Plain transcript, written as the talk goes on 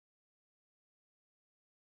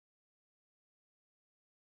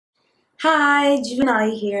Hi,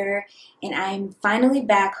 Juvenali here, and I'm finally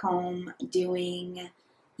back home doing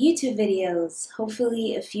YouTube videos.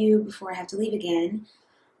 Hopefully a few before I have to leave again.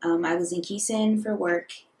 I was in Keeson for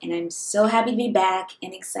work, and I'm so happy to be back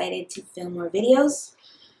and excited to film more videos.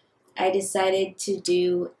 I decided to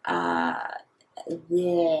do the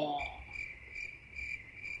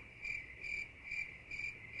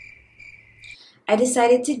I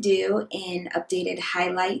decided to do an updated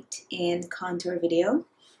highlight and contour video.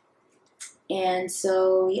 And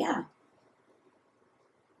so yeah.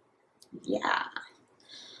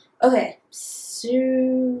 Okay,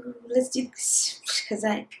 so let's do this because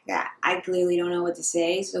I clearly don't know what to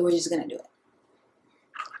say, so we're just gonna do it.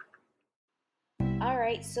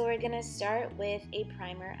 Alright, so we're gonna start with a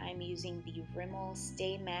primer. I'm using the Rimmel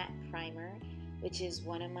Stay Matte Primer, which is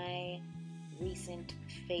one of my recent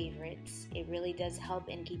favorites. It really does help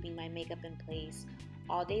in keeping my makeup in place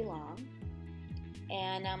all day long.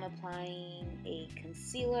 And I'm applying a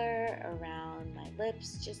concealer around my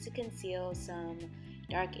lips just to conceal some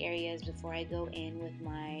dark areas before I go in with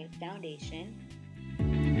my foundation.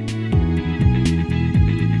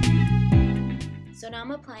 So now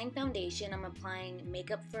I'm applying foundation. I'm applying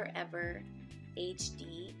Makeup Forever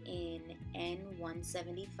HD in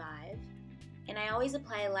N175. And I always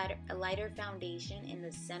apply a lighter foundation in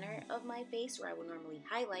the center of my face where I would normally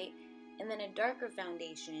highlight, and then a darker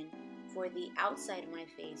foundation for the outside of my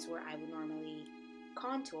face where I would normally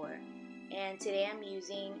contour. And today I'm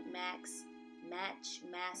using MAC's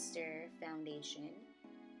Matchmaster foundation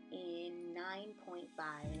in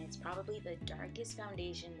 9.5, and it's probably the darkest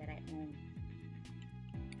foundation that I own.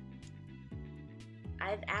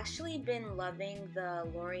 I've actually been loving the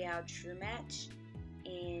L'Oreal True Match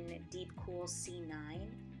in Deep Cool C9,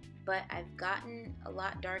 but I've gotten a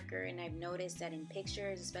lot darker, and I've noticed that in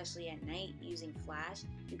pictures, especially at night using flash,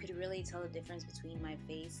 you could really tell the difference between my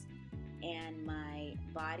face and my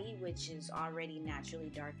body, which is already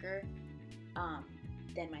naturally darker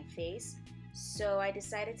than my face. So I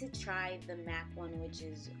decided to try the MAC one, which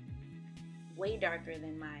is way darker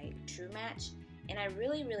than my True Match, and I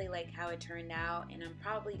really like how it turned out, and I'm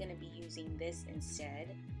probably going to be using this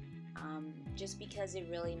instead, just because it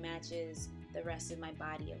really matches the rest of my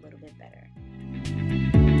body a little bit better.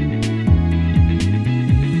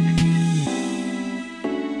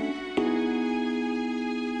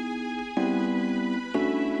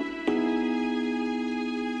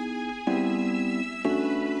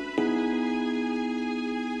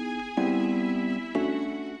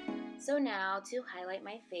 So now to highlight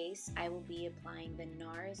my face, I will be applying the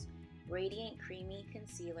NARS Radiant Creamy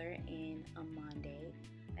Concealer in Amande.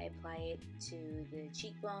 I apply it to the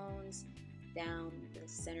cheekbones, down the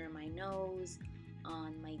center of my nose,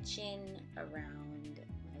 on my chin, around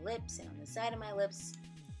my lips, and on the side of my lips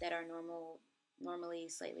that are normally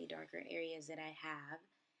slightly darker areas that I have,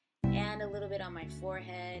 and a little bit on my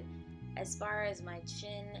forehead. As far as my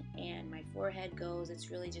chin and my forehead goes, it's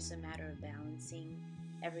really just a matter of balancing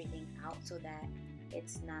everything out so that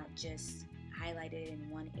it's not just highlighted in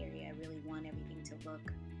one area. I really want everything to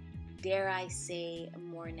look, dare I say,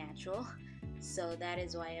 more natural. So that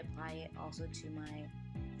is why I apply it also to my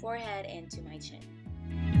forehead and to my chin.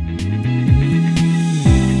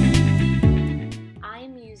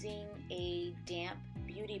 I'm using a damp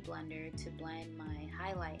beauty blender to blend my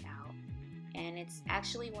highlight out, and it's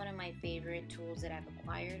actually one of my favorite tools that I've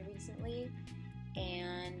acquired recently,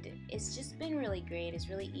 and it's just been really great. It's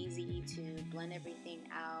really easy to blend everything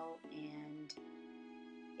out, and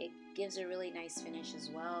it gives a really nice finish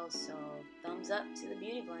as well, so thumbs up to the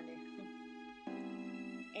beauty blender.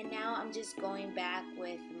 And now I'm just going back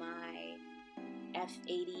with my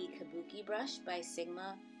F80 Kabuki brush by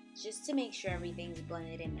Sigma just to make sure everything's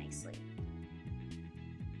blended in nicely.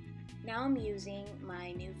 Now I'm using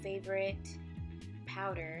my new favorite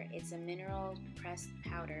powder. It's a mineral pressed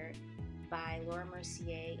powder by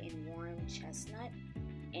Mercier in Warm Chestnut,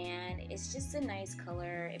 and it's just a nice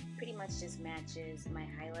color. It pretty much just matches my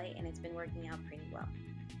highlight, and it's been working out pretty well.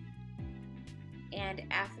 And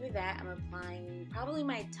after that, I'm applying probably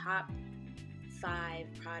my top 5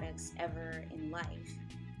 products ever in life.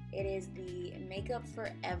 It is the Makeup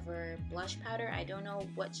Forever blush powder. I don't know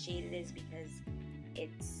what shade it is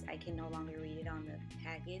because I can no longer read it on the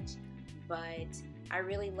package, but I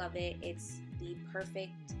really love it. It's the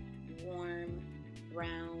perfect warm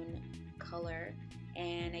brown color,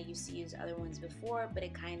 and I used to use other ones before, but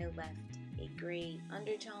it kind of left a gray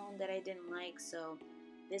undertone that I didn't like, so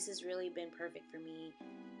this has really been perfect for me,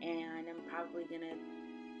 and I'm probably gonna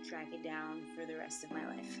track it down for the rest of my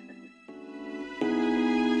life.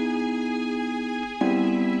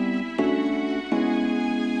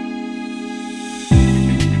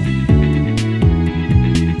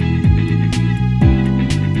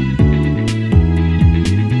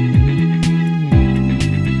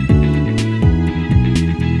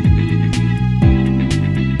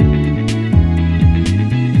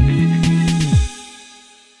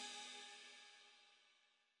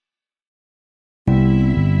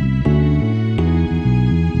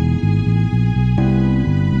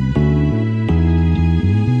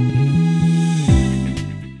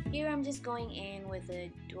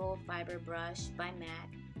 fiber brush by MAC,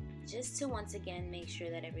 just to once again make sure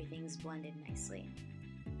that everything's blended nicely.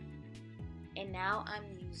 And now I'm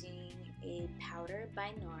using a powder by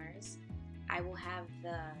NARS. I will have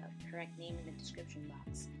the correct name in the description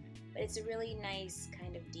box. But it's a really nice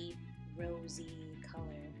kind of deep rosy color.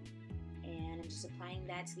 And I'm just applying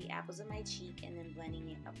that to the apples of my cheek and then blending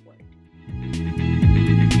it upward.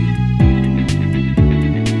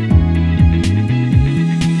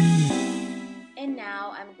 And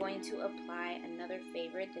now I'm going to apply another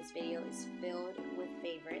favorite. This video is filled with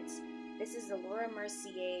favorites. This is the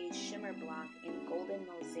Mercier Shimmer Bloc in Golden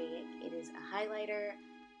Mosaic. It is a highlighter.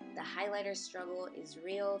 The highlighter struggle is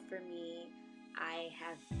real for me. I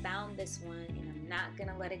have found this one and I'm not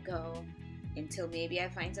gonna let it go until maybe I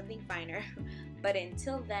find something finer. But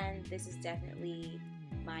until then, this is definitely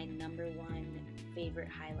my #1 favorite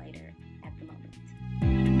highlighter at the moment.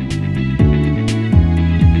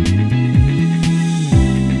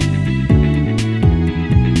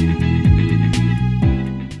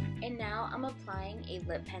 And now I'm applying a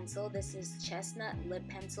lip pencil. This is Chestnut lip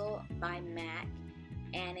pencil by MAC,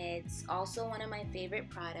 and it's also one of my favorite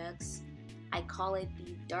products. I call it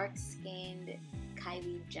the dark-skinned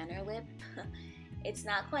Kylie Jenner lip. It's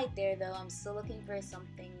not quite there though. I'm still looking for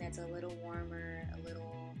something that's a little warmer, a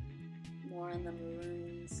little more on the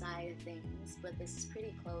maroon side of things, but this is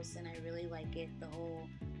pretty close and I really like it. The whole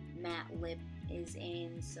matte lip is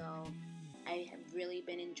in, so I have really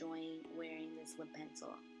been enjoying wearing this lip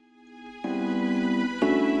pencil.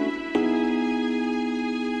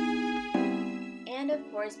 And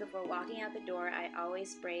of course, before walking out the door, I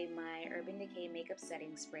always spray my Urban Decay makeup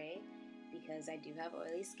setting spray because I do have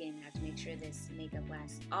oily skin. I have to make sure this makeup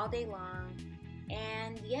lasts all day long.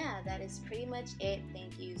 And yeah, that is pretty much it.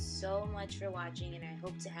 Thank you so much for watching, and I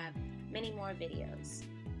hope to have many more videos.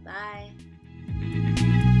 Bye!